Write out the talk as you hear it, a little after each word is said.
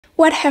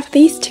What have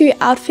these two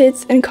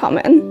outfits in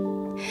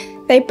common?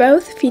 They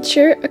both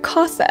feature a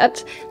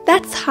corset.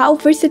 That's how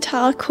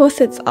versatile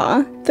corsets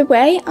are. The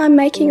way I'm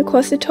making a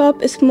corset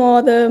top is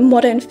more the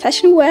modern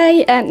fashion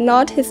way and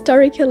not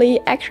historically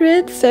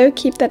accurate, so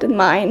keep that in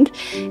mind.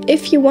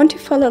 If you want to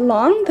follow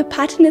along, the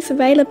pattern is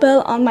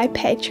available on my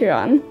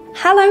Patreon.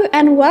 Hello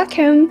and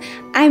welcome!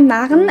 I'm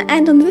Maren,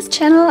 and on this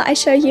channel I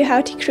show you how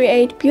to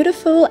create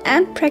beautiful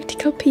and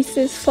practical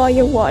pieces for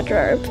your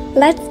wardrobe.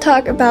 Let's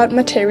talk about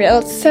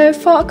materials. So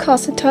for a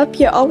corset top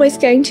you're always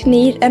going to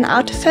need an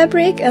outer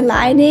fabric, a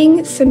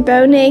lining, some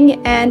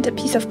boning and a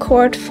piece of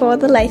cord for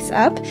the lace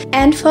up.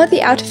 And for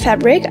the outer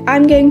fabric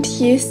I'm going to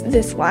use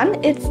this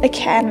one. It's a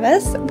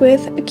canvas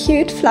with a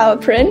cute flower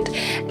print,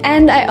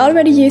 and I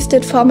already used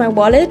it for my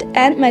wallet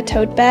and my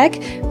tote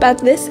bag, but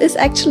this is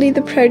actually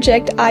the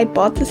project I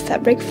bought this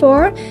fabric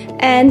for.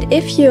 And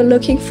if you're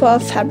looking for a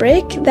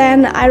fabric,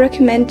 then I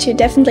recommend to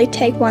definitely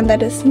take one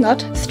that is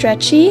not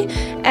stretchy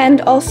and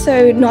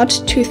also not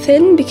too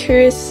thin,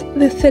 because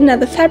the thinner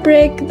the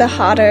fabric, the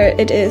harder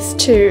it is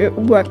to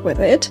work with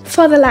it.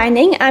 For the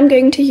lining I'm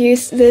going to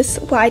use this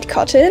white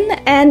cotton,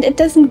 and it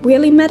doesn't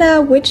really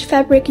matter which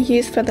fabric you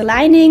use for the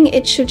lining,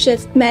 it should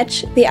just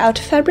match the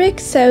outer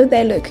fabric so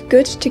they look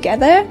good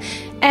together.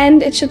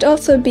 And it should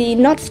also be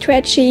not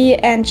stretchy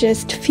and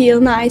just feel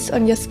nice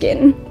on your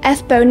skin.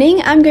 As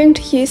boning, I'm going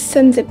to use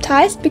some zip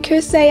ties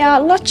because they are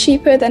a lot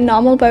cheaper than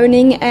normal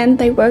boning and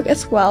they work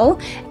as well.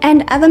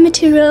 And other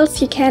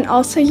materials you can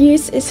also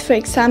use is, for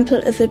example,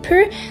 a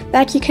zipper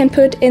that you can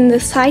put in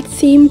the side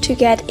seam to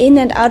get in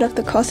and out of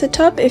the corset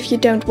top if you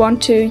don't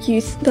want to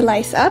use the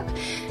lace up.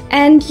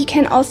 And you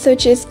can also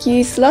just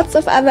use lots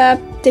of other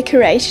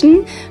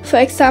decoration. For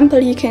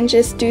example, you can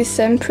just do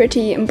some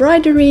pretty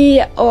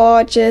embroidery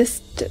or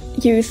just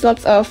use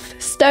lots of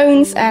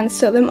stones and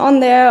sew them on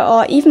there,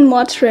 or even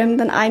more trim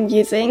than I'm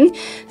using.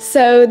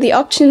 So the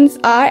options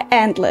are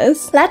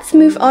endless. Let's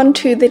move on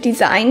to the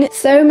design.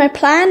 So my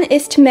plan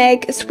is to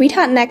make a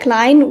sweetheart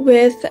neckline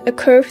with a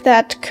curve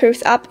that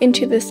curves up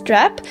into the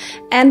strap,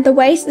 and the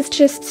waist is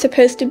just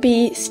supposed to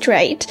be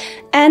straight.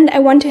 And I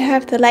want to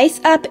have the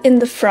lace up in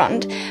the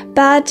front,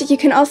 but you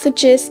can also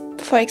just,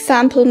 for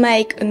example,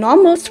 make a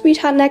normal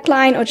sweetheart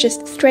neckline or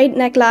just straight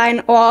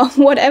neckline or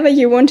whatever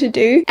you want to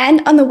do.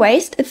 And on the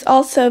waist it's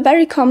also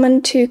very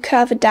common to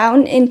curve it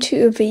down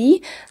into a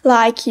V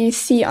like you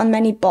see on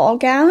many ball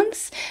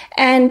gowns.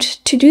 And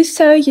to do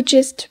so you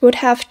just would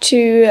have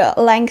to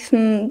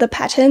lengthen the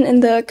pattern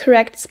in the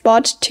correct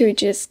spot to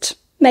just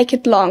make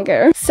it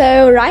longer.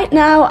 So right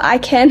now I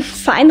can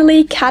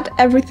finally cut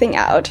everything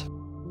out.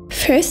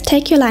 First,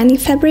 take your lining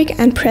fabric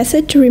and press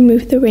it to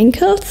remove the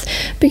wrinkles,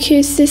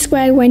 because this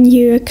way when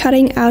you're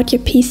cutting out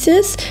your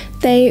pieces,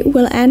 they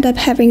will end up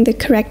having the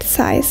correct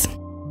size.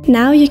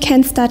 Now you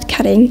can start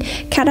cutting.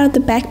 Cut out the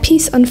back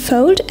piece on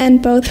fold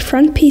and both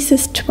front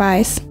pieces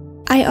twice.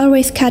 I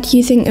always cut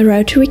using a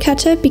rotary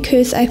cutter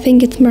because I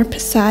think it's more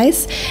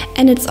precise,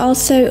 and it's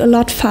also a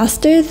lot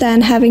faster than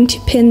having to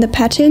pin the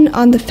pattern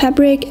on the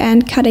fabric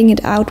and cutting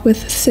it out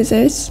with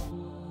scissors.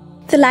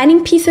 The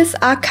lining pieces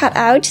are cut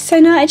out, so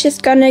now I'm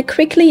just gonna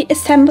quickly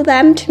assemble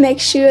them to make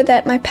sure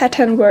that my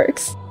pattern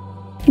works.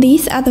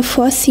 These are the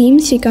 4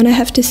 seams you're gonna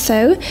have to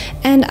sew,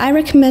 and I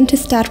recommend to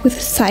start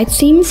with side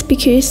seams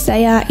because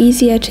they are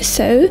easier to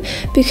sew,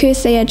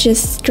 because they are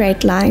just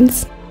straight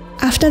lines.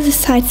 After the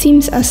side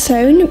seams are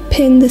sewn,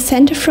 pin the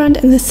center front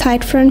and the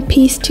side front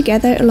piece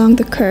together along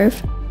the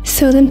curve.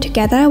 Sew them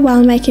together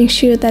while making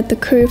sure that the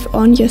curve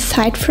on your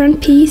side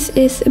front piece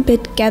is a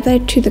bit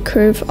gathered to the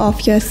curve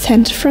of your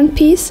center front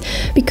piece,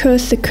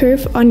 because the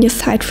curve on your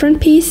side front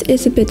piece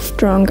is a bit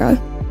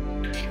stronger.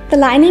 The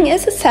lining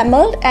is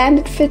assembled and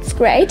it fits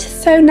great,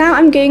 so now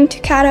I'm going to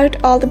cut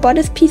out all the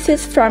bodice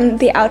pieces from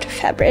the outer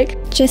fabric.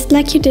 Just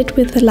like you did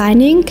with the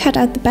lining, cut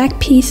out the back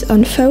piece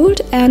on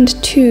fold and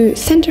 2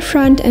 center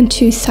front and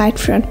 2 side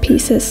front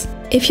pieces.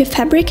 If your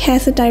fabric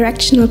has a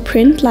directional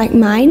print like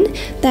mine,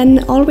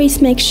 then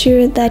always make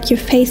sure that you're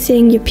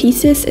facing your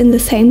pieces in the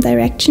same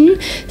direction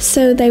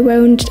so they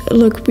won't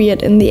look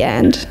weird in the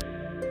end.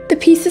 The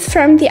pieces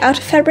from the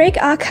outer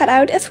fabric are cut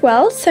out as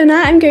well, so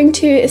now I'm going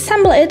to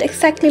assemble it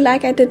exactly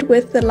like I did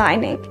with the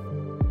lining.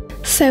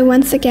 So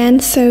once again,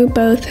 sew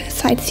both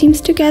side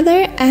seams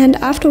together and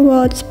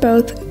afterwards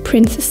both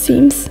princess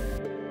seams.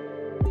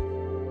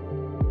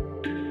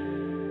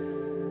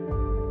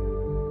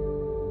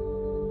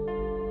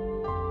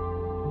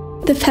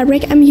 The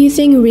fabric I'm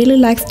using really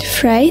likes to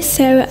fray,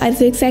 so I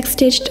zigzag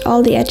stitched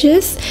all the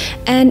edges,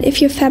 and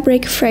if your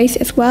fabric frays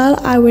as well,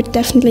 I would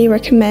definitely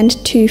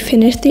recommend to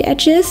finish the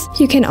edges.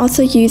 You can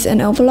also use an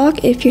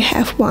overlock if you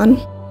have one.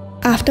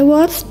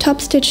 Afterwards,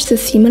 top stitch the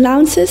seam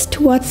allowances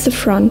towards the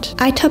front.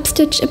 I top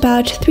stitch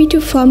about 3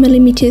 to 4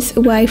 mm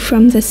away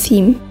from the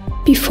seam.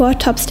 Before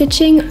top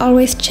stitching,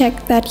 always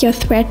check that your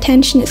thread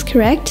tension is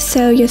correct,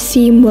 so your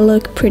seam will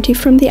look pretty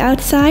from the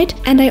outside.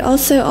 And I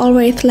also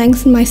always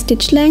lengthen my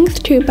stitch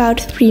length to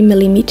about 3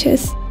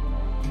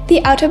 mm.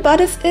 The outer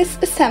bodice is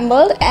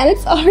assembled and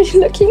it's already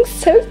looking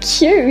so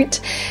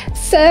cute.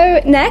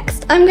 So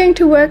next I'm going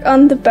to work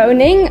on the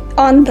boning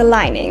on the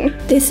lining.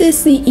 This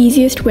is the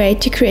easiest way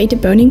to create a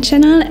boning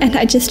channel, and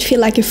I just feel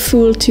like a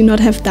fool to not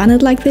have done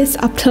it like this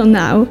up till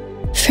now.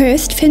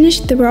 First,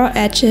 finish the raw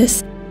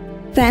edges.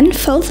 Then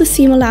fold the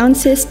seam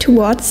allowances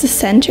towards the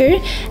center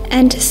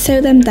and sew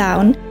them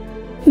down.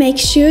 Make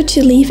sure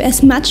to leave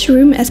as much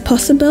room as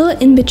possible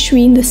in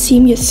between the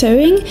seam you're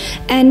sewing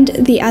and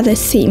the other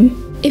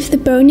seam. If the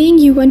boning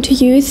you want to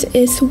use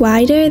is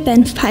wider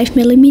than 5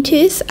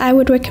 mm, I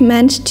would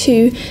recommend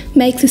to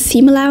make the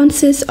seam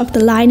allowances of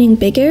the lining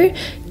bigger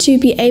to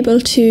be able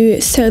to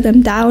sew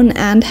them down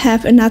and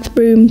have enough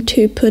room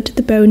to put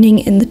the boning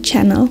in the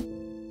channel.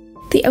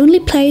 The only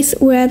place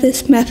where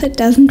this method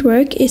doesn't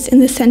work is in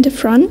the center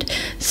front,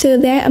 so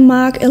there I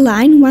mark a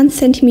line 1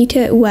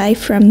 cm away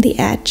from the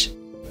edge.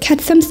 Cut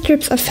some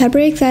strips of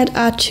fabric that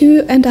are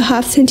 2.5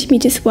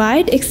 cm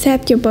wide,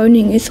 except your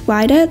boning is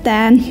wider,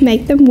 then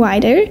make them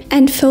wider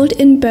and fold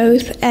in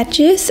both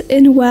edges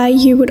in a way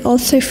you would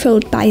also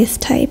fold bias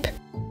tape.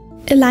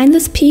 Align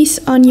this piece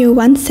on your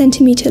 1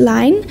 cm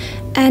line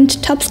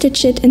and top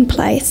stitch it in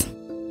place.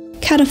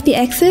 Cut off the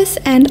excess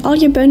and all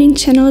your boning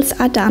channels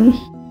are done.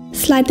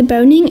 Slide the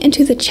boning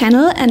into the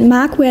channel and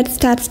mark where it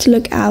starts to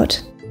look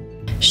out.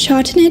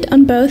 Shorten it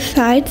on both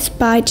sides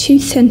by 2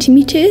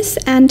 cm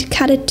and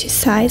cut it to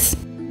size.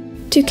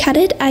 To cut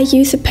it, I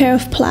use a pair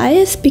of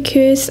pliers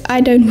because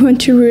I don't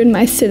want to ruin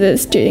my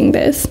scissors doing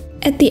this.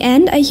 At the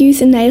end, I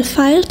use a nail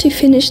file to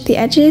finish the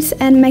edges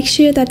and make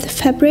sure that the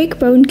fabric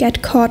won't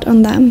get caught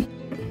on them.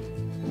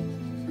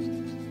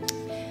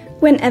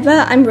 Whenever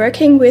I'm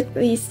working with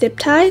these zip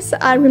ties,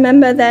 I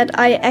remember that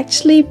I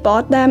actually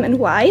bought them in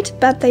white,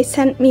 but they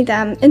sent me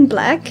them in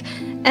black.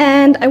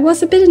 And I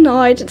was a bit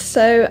annoyed,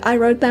 so I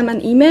wrote them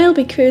an email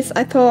because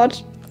I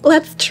thought,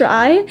 let's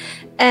try.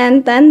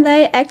 And then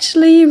they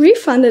actually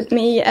refunded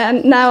me,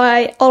 and now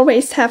I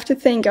always have to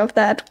think of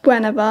that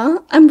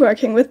whenever I'm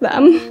working with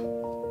them.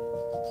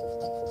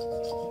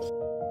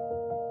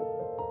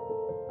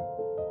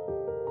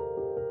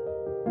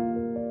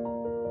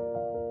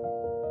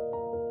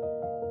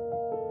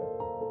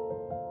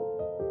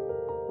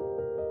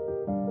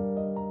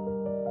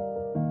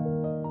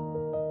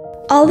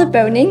 All the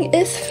boning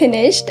is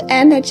finished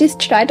and I just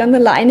tried on the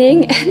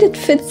lining and it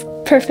fits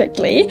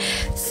perfectly.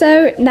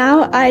 So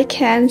now I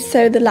can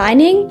sew the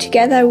lining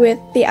together with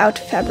the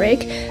outer fabric,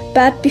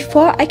 but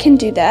before I can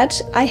do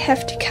that I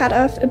have to cut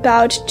off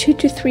about 2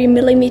 to 3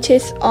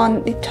 millimeters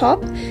on the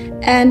top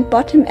and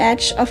bottom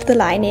edge of the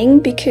lining,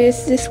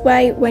 because this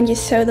way when you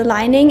sew the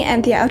lining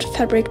and the outer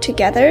fabric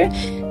together,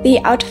 the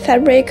outer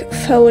fabric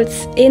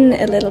folds in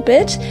a little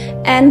bit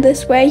and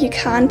this way you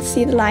can't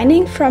see the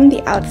lining from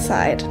the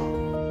outside.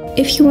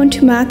 If you want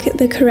to mark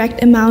the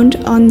correct amount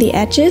on the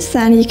edges,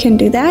 then you can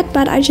do that,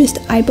 but I just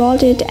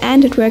eyeballed it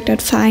and it worked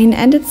out fine,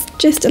 and it's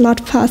just a lot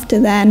faster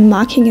than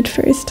marking it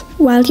first.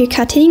 While you're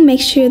cutting, make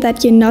sure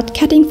that you're not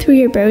cutting through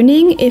your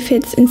boning if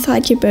it's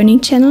inside your boning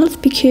channels,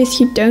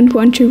 because you don't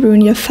want to ruin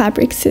your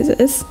fabric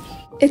scissors.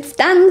 It's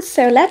done,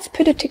 so let's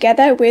put it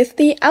together with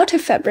the outer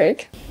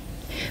fabric.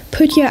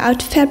 Put your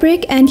outer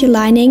fabric and your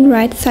lining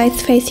right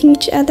sides facing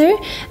each other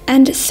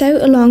and sew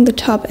along the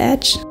top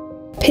edge.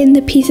 Pin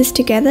the pieces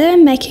together,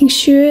 making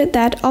sure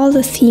that all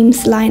the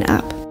seams line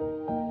up.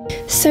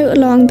 Sew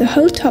along the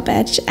whole top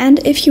edge, and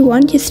if you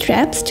want your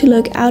straps to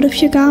look out of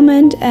your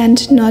garment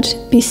and not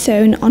be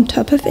sewn on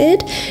top of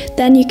it,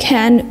 then you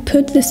can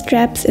put the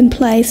straps in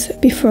place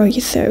before you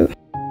sew.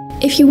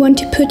 If you want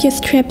to put your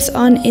straps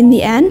on in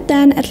the end,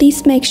 then at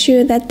least make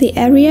sure that the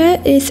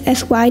area is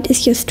as wide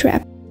as your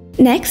strap.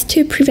 Next,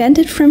 to prevent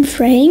it from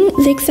fraying,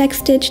 zigzag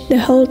stitch the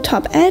whole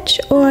top edge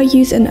or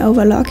use an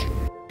overlock.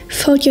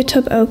 Fold your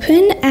top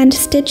open and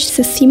stitch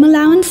the seam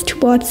allowance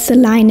towards the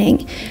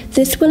lining.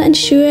 This will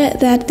ensure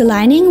that the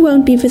lining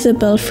won't be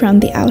visible from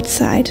the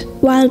outside.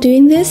 While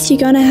doing this, you're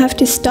gonna have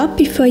to stop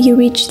before you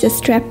reach the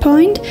strap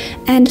point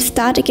and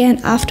start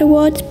again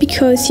afterwards,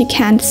 because you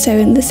can't sew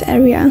in this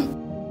area.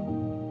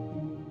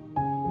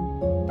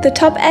 The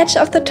top edge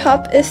of the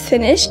top is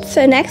finished,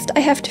 so next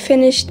I have to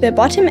finish the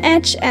bottom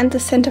edge and the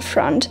center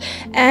front.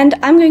 And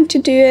I'm going to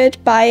do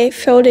it by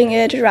folding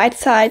it right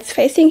sides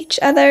facing each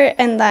other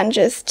and then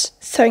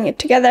just sewing it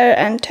together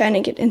and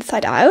turning it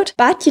inside out.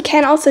 But you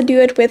can also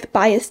do it with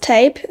bias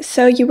tape,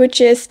 so you would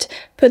just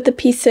put the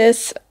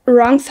pieces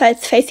wrong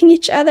sides facing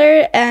each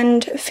other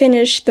and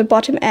finish the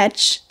bottom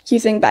edge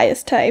using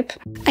bias tape.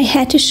 I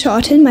had to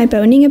shorten my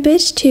boning a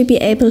bit to be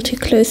able to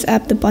close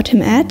up the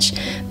bottom edge,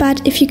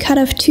 but if you cut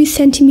off 2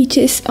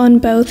 centimeters on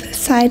both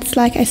sides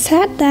like I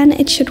said, then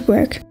it should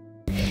work.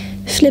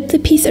 Flip the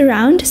piece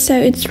around so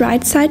it's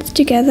right sides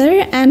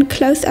together and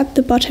close up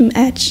the bottom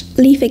edge.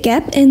 Leave a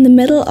gap in the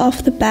middle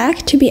of the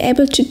back to be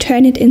able to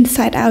turn it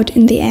inside out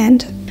in the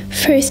end.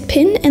 First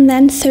pin and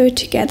then sew it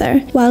together.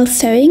 While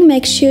sewing,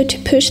 make sure to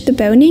push the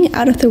boning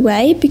out of the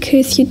way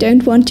because you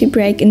don't want to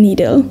break a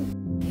needle.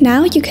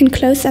 Now you can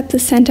close up the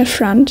center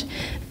front.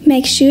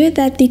 Make sure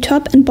that the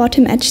top and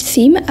bottom edge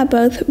seam are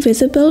both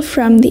visible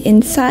from the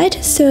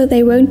inside, so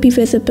they won't be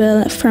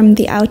visible from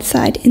the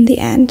outside in the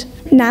end.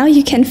 Now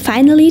you can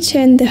finally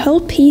turn the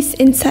whole piece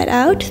inside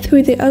out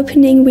through the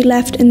opening we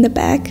left in the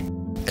back.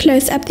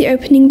 Close up the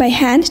opening by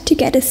hand to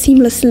get a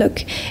seamless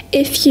look.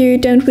 If you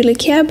don't really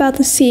care about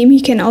the seam,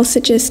 you can also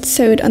just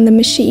sew it on the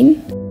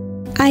machine.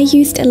 I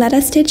used a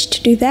ladder stitch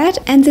to do that,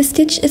 and the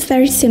stitch is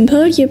very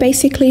simple. You're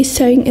basically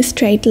sewing a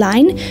straight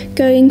line,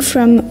 going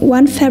from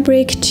one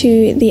fabric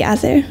to the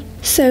other.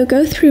 So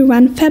go through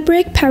one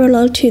fabric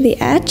parallel to the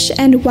edge,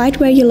 and right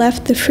where you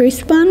left the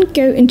first one,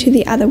 go into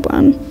the other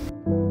one.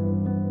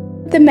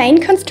 The main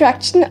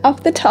construction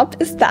of the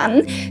top is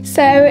done,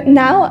 so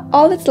now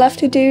all that's left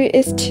to do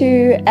is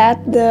to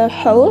add the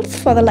holes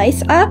for the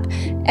lace up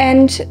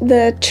and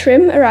the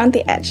trim around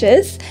the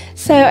edges.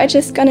 So I'm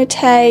just gonna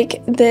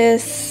take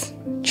this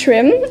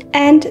trim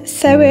and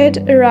sew it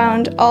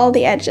around all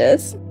the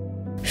edges.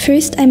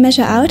 First I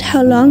measure out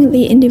how long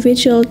the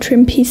individual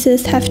trim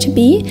pieces have to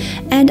be,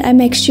 and I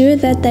make sure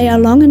that they are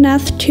long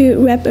enough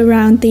to wrap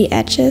around the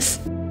edges.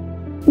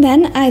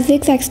 Then I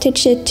zigzag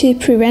stitch it to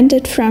prevent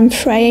it from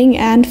fraying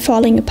and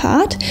falling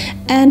apart,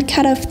 and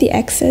cut off the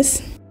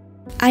excess.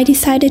 I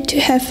decided to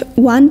have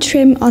one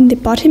trim on the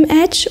bottom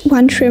edge,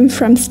 one trim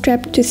from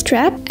strap to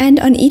strap,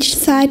 and on each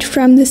side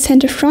from the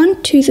center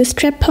front to the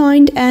strap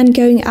point and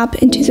going up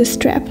into the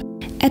strap.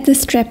 At the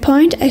strap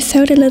point I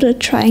sewed a little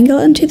triangle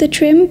into the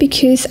trim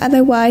because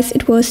otherwise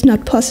it was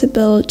not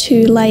possible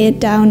to lay it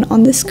down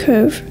on this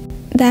curve.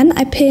 Then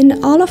I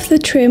pin all of the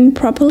trim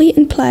properly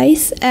in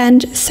place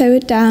and sew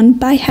it down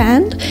by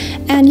hand,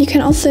 and you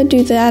can also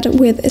do that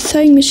with a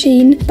sewing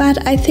machine,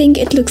 but I think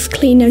it looks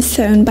cleaner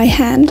sewn by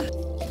hand.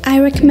 I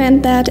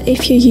recommend that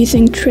if you're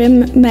using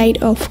trim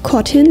made of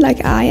cotton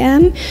like I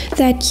am,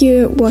 that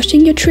you're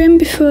washing your trim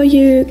before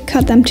you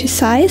cut them to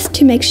size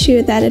to make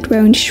sure that it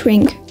won't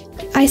shrink.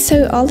 I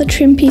sew all the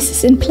trim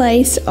pieces in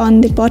place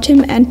on the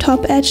bottom and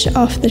top edge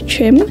of the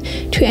trim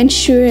to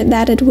ensure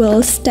that it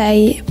will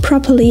stay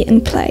properly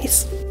in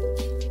place.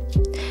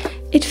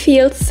 It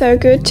feels so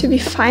good to be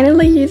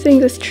finally using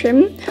this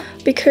trim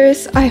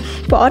because I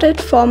bought it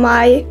for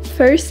my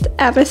first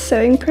ever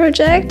sewing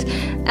project,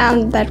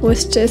 and that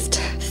was just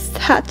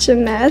such a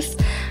mess.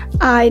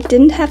 I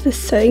didn't have a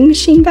sewing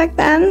machine back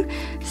then,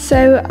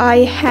 so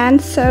I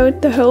hand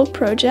sewed the whole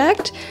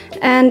project,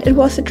 and it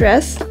was a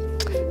dress.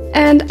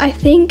 And I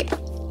think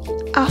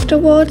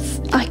afterwards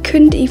I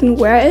couldn't even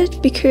wear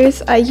it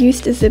because I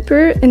used a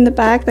zipper in the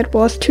back that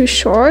was too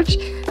short,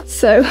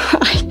 so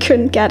I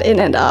couldn't get in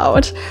and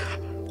out.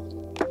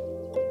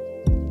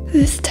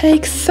 This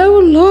takes so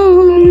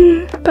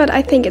long, but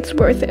I think it's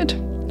worth it.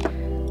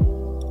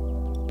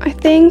 I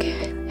think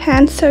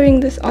hand sewing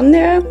this on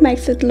there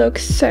makes it look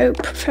so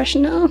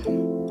professional.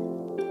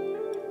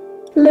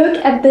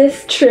 Look at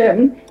this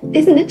trim.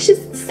 Isn't it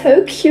just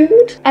so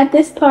cute? At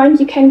this point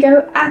you can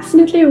go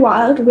absolutely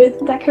wild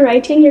with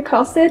decorating your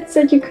corset,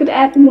 so you could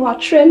add more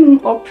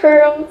trim or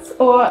pearls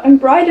or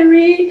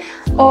embroidery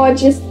or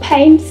just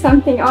paint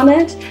something on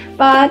it,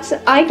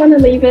 but I'm gonna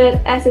leave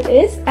it as it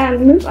is and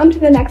move on to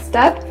the next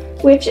step,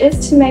 which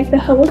is to make the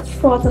holes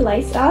for the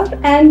lace up,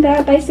 and there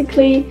are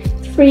basically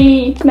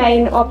three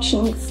main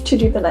options to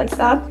do the lace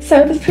up.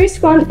 So the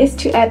first one is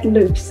to add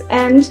loops,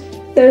 and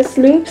those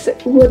loops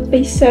would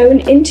be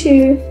sewn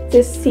into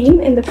this seam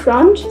in the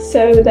front,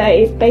 so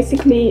they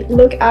basically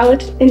look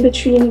out in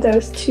between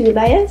those two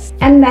layers,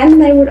 and then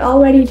they would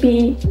already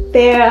be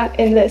there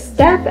in this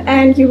step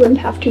and you wouldn't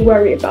have to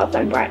worry about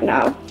them right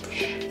now.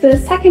 The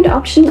second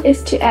option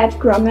is to add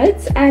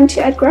grommets, and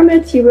to add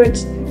grommets you would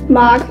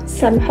mark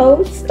some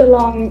holes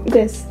along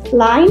this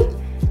line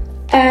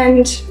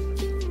and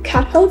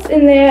cut holes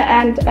in there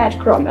and add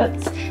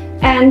grommets.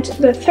 And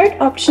the third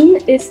option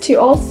is to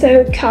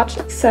also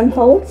cut some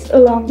holes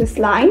along this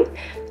line,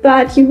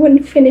 but you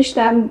wouldn't finish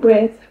them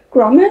with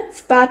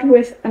grommets, but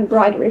with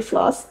embroidery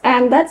floss,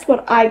 and that's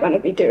what I'm gonna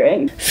be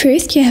doing.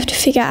 First you have to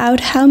figure out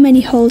how many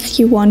holes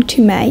you want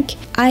to make.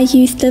 I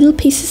used little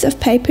pieces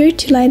of paper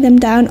to lay them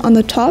down on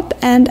the top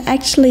and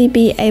actually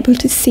be able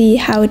to see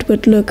how it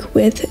would look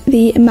with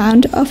the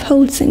amount of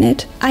holes in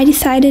it. I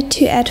decided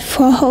to add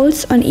 4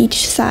 holes on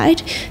each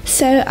side,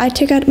 so I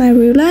took out my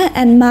ruler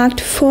and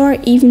marked 4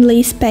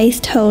 evenly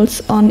spaced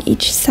holes on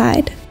each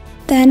side.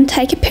 Then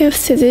take a pair of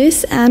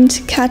scissors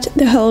and cut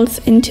the holes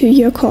into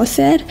your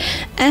corset,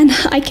 and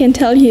I can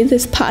tell you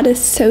this part is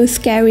so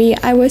scary.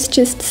 I was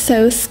just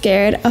so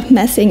scared of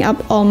messing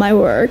up all my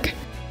work.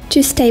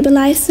 To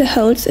stabilize the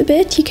holes a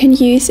bit, you can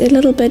use a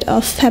little bit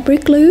of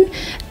fabric glue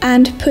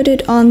and put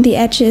it on the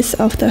edges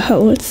of the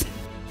holes.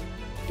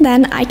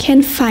 Then I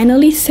can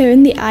finally sew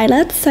in the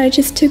eyelets, so I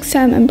just took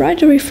some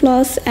embroidery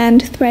floss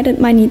and threaded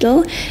my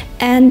needle.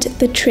 And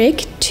the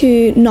trick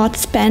to not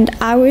spend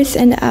hours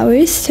and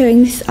hours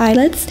sewing these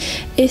eyelets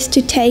is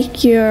to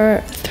take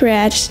your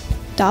thread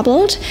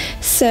doubled,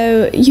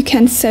 so you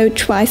can sew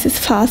twice as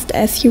fast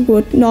as you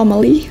would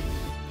normally.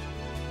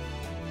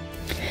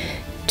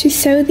 To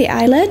sew the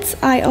eyelets,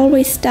 I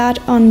always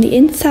start on the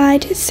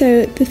inside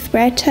so the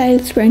thread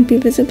tails won't be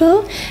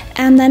visible,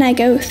 and then I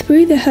go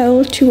through the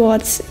hole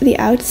towards the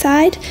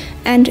outside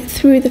and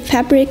through the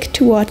fabric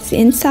towards the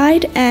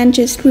inside, and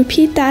just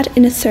repeat that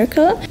in a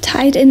circle,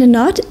 tie it in a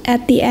knot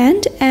at the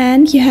end,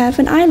 and you have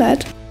an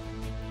eyelet.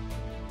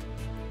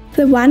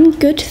 The one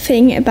good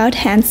thing about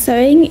hand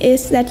sewing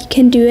is that you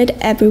can do it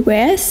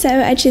everywhere, so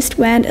I just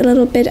went a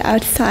little bit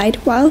outside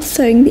while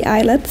sewing the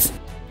eyelets.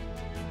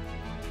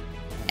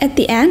 At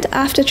the end,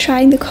 after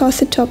trying the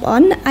corset top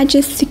on, I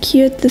just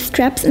secured the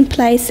straps in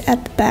place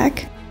at the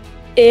back.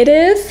 It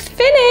is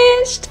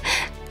finished!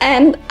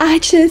 And I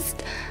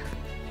just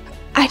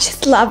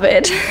love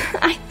it.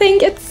 I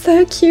think it's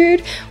so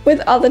cute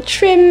with all the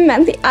trim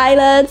and the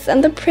eyelets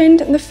and the print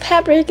and the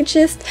fabric. It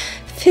just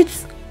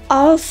fits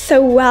all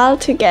so well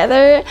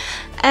together,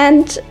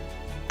 and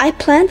I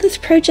planned this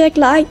project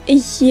like a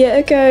year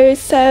ago,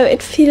 so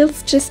it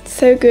feels just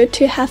so good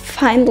to have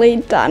finally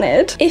done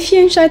it. If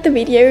you enjoyed the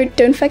video,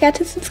 don't forget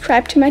to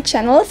subscribe to my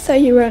channel so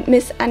you won't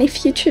miss any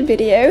future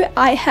video.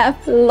 I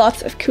have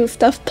lots of cool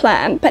stuff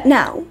planned. But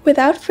now,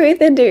 without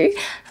further ado,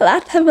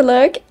 let's have a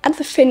look at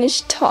the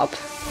finished top.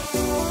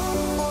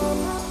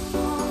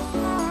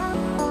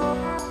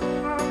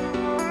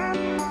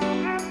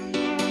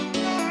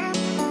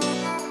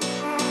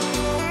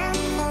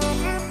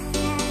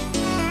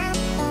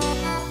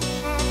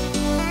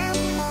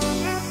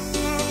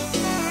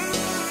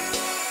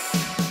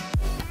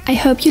 I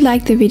hope you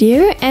liked the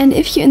video, and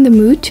if you're in the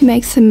mood to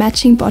make some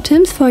matching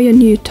bottoms for your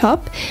new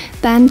top,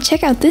 then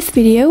check out this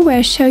video where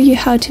I show you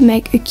how to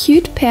make a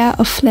cute pair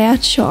of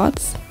flared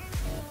shorts.